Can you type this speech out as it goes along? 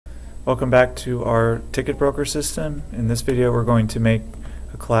Welcome back to our ticket broker system. In this video we're going to make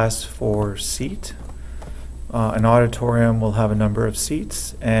a class for seat. An auditorium will have a number of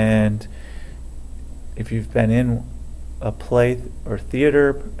seats, and if you've been in a play or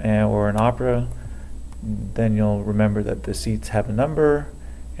theater or an opera, then you'll remember that the seats have a number,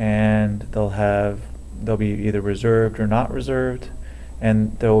 and they'll be either reserved or not reserved,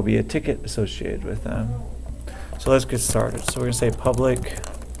 and there will be a ticket associated with them. So let's get started. So we're going to say public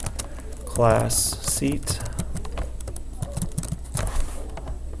class seat,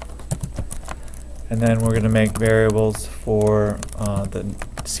 and then we're going to make variables for the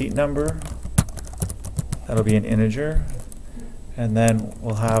seat number. That'll be an integer, and then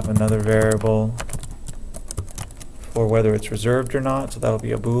we'll have another variable for whether it's reserved or not, so that'll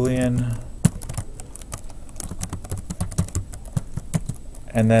be a Boolean.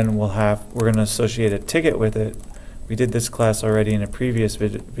 And then we're going to associate a ticket with it. We did this class already in a previous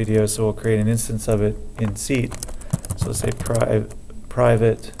video, so we'll create an instance of it in seat. So we'll say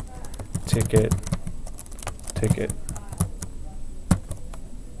private ticket.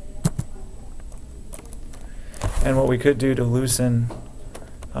 And what we could do to loosen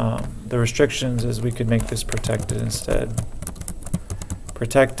the restrictions is we could make this protected instead.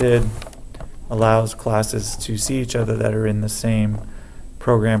 Protected allows classes to see each other that are in the same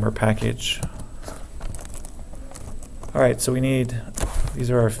program or package. Alright, so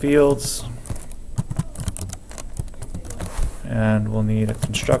these are our fields, and we'll need a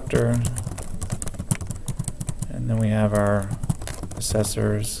constructor, and then we have our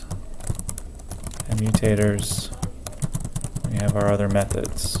assessors and mutators. We have our other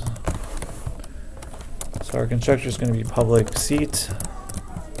methods. So our constructor is going to be public seat,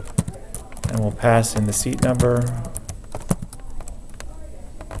 and we'll pass in the seat number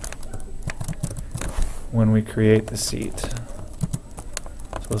when we create the seat. So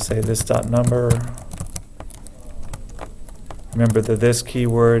we'll say this dot number. Remember that this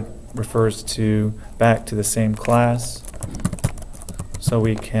keyword refers back to the same class, so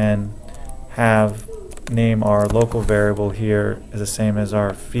we can name our local variable here is the same as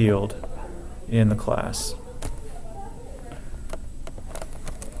our field in the class.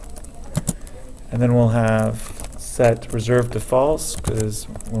 And then we'll have set reserved to false, because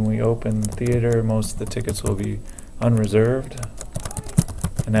when we open theater, most of the tickets will be unreserved.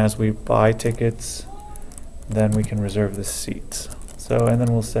 And as we buy tickets, then we can reserve the seats. And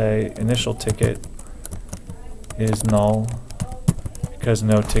then we'll say initial ticket is null, because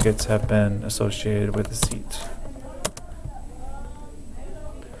no tickets have been associated with the seat.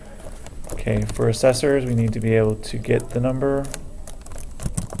 Okay, for assessors, we need to be able to get the number.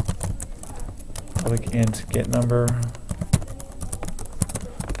 Public int get number,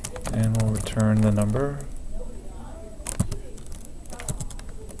 and we'll return the number.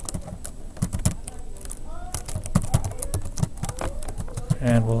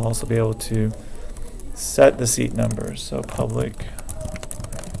 And we'll also be able to set the seat number. So public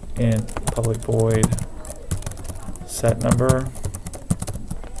int public void set number,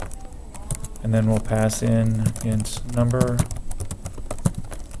 and then we'll pass in int number.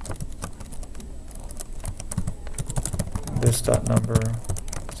 This dot number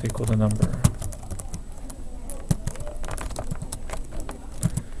is equal to number.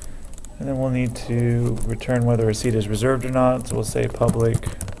 And then we'll need to return whether a seat is reserved or not. So we'll say public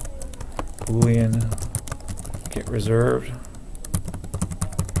Boolean get reserved.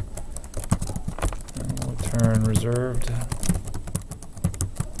 And we'll return reserved.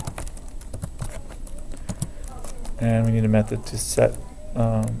 And we need a method to set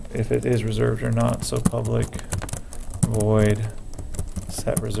if it is reserved or not. So public void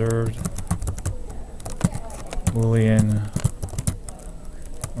set reserved Boolean,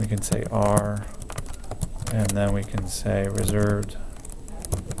 we can say R, and then we can say reserved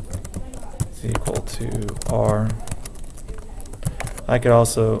is equal to R. I could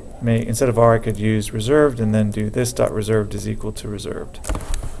also make, instead of R, I could use reserved and then do this dot reserved is equal to reserved.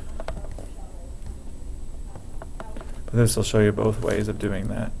 But this will show you both ways of doing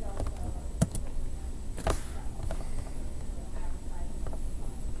that.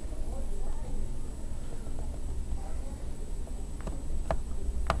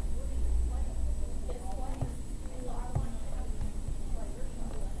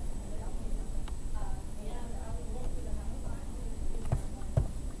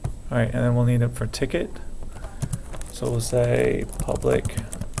 Alright, and then we'll need it for ticket. So we'll say public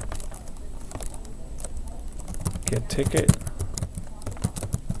get ticket,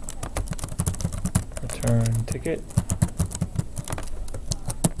 return ticket,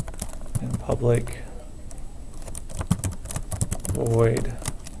 and public void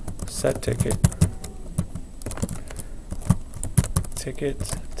set ticket, ticket,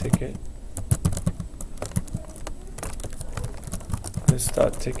 this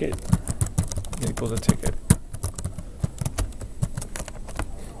dot ticket equals a ticket.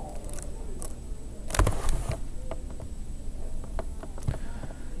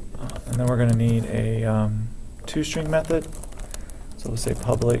 And then we're going to need a toString method. So we'll say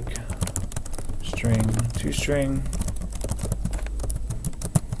public string toString.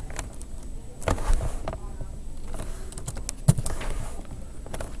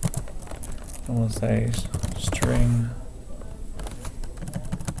 And we'll say string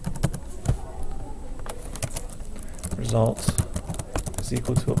result is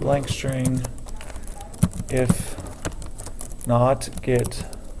equal to a blank string if not get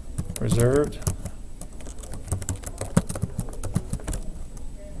reserved,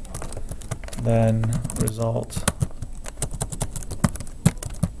 then result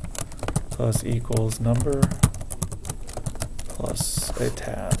plus equals number plus a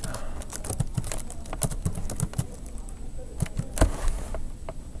tab.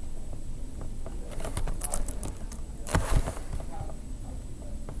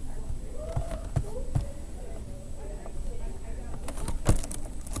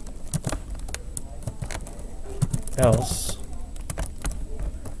 Else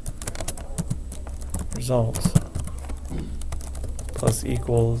result plus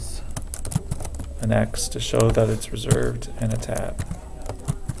equals an X to show that it's reserved and a tab.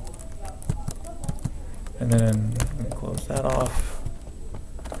 And then we close that off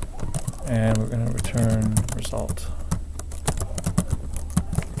and we're going to return result.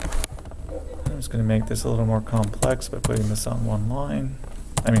 I'm just going to make this a little more complex by putting this on one line.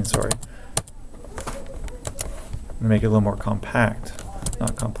 Make it a little more compact,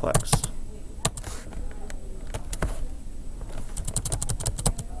 not complex.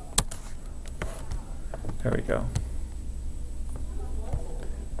 There we go.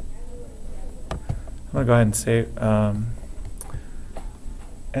 I'm going to go ahead and save. And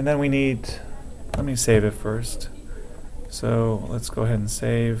then we need, let me save it first. So let's go ahead and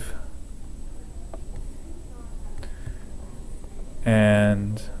save.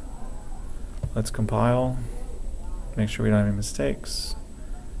 And let's compile. Make sure we don't have any mistakes.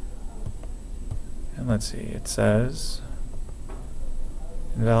 And let's see, it says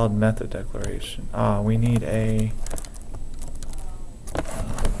invalid method declaration. We need a,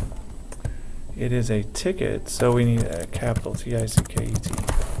 it is a ticket, so we need a capital T-I-C-K-E-T.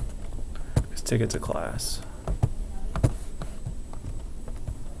 Because ticket's a class.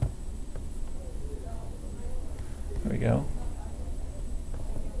 There we go.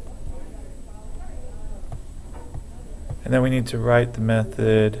 And then we need to write the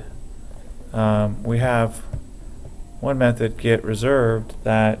method. We have one method, get reserved,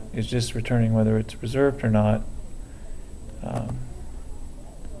 that is just returning whether it's reserved or not.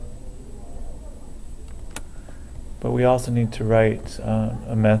 But we also need to write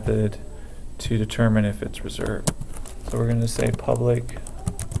a method to determine if it's reserved. So we're going to say public,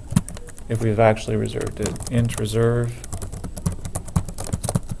 if we've actually reserved it, int reserve.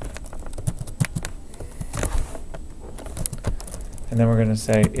 And then we're going to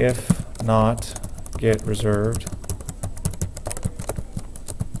say if not get reserved,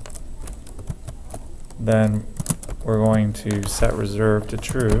 then we're going to set reserved to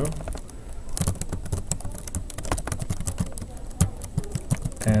true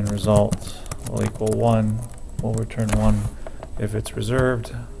and result will equal 1. We'll return 1 if it's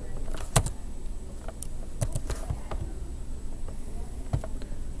reserved.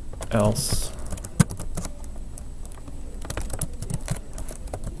 Else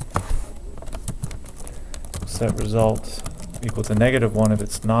set result equal to -1 if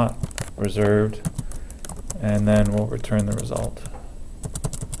it's not reserved, and then we'll return the result.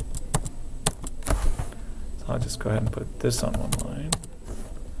 So I'll just go ahead and put this on one line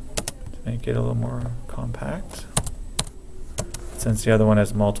to make it a little more compact. Since the other one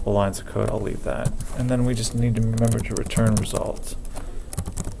has multiple lines of code, I'll leave that. And then we just need to remember to return results.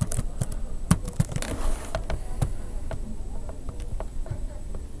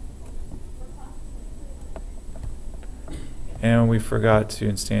 And we forgot to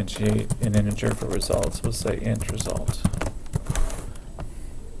instantiate an integer for results. We'll say int result.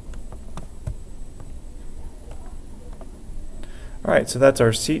 Alright, so that's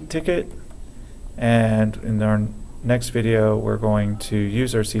our seat ticket. And in our next video, we're going to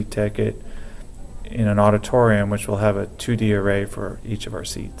use our seat ticket in an auditorium, which will have a 2D array for each of our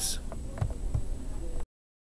seats.